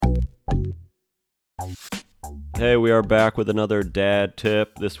Hey, we are back with another dad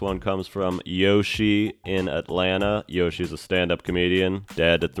tip. This one comes from Yoshi in Atlanta. Yoshi's a stand-up comedian,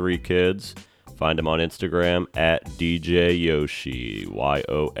 dad to 3 kids. Find him on Instagram at DJ Yoshi,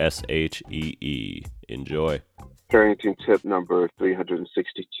 Yoshee. Enjoy. Parenting tip number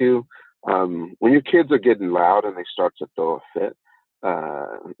 362. When your kids are getting loud and they start to throw a fit,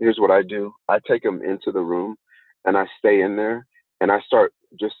 here's what I do. I take them into the room and I stay in there and I start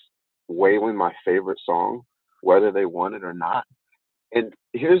just wailing my favorite song, whether they want it or not. And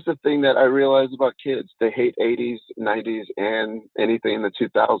here's the thing that I realize about kids. They hate 80s, 90s, and anything in the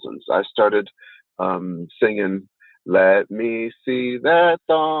 2000s. I started singing, "Let me see that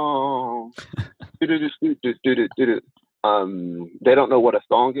thong." They don't know what a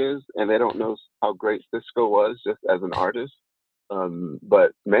song is, and they don't know how great Cisco was just as an artist.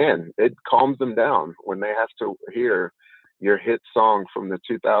 But man, it calms them down when they have to hear your hit song from the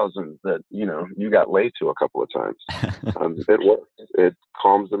 2000s that you got laid to a couple of times. It works. It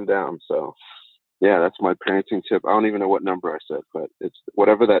calms them down. So yeah, that's my parenting tip. I don't even know what number I said, but it's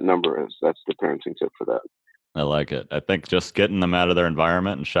whatever that number is. That's the parenting tip for that. I like it. I think just getting them out of their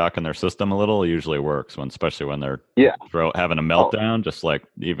environment and shocking their system a little usually works, especially when they're Yeah. having a Oh, meltdown. Just like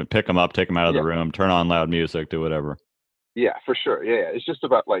even pick them up, take them out of the yeah. room, turn on loud music, do whatever. Yeah, for sure. Yeah, yeah. It's just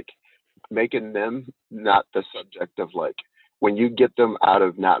about like making them not the subject of like when you get them out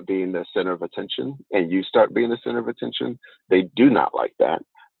of not being the center of attention and you start being the center of attention, they do not like that.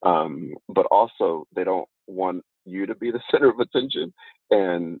 But also they don't want you to be the center of attention,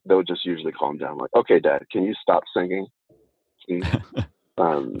 and they'll just usually calm down like, "Okay, Dad, can you stop singing, please?"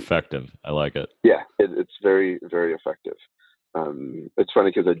 Um, Effective. I like it. yeah, it's very, very effective. It's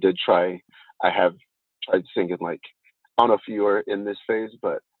funny because I have tried singing like, I don't know if you are in this phase,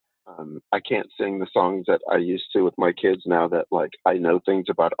 but I can't sing the songs that I used to with my kids now that like I know things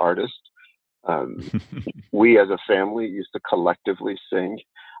about artists. Um, we as a family used to collectively sing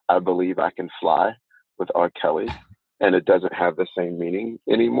 "I Believe I Can Fly" with R. Kelly, and it doesn't have the same meaning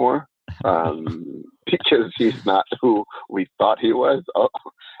anymore because he's not who we thought he was.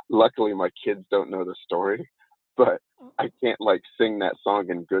 Luckily, my kids don't know the story, but I can't like sing that song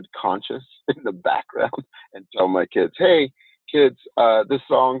in good conscience in the background and tell my kids, "Hey, kids, this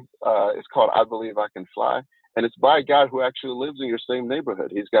song is called 'I Believe I Can Fly.'" And it's by a guy who actually lives in your same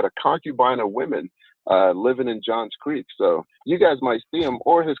neighborhood. He's got a concubine of women living in Johns Creek. So you guys might see him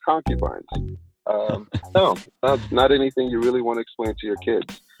or his concubines. No, that's not anything you really want to explain to your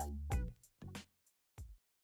kids.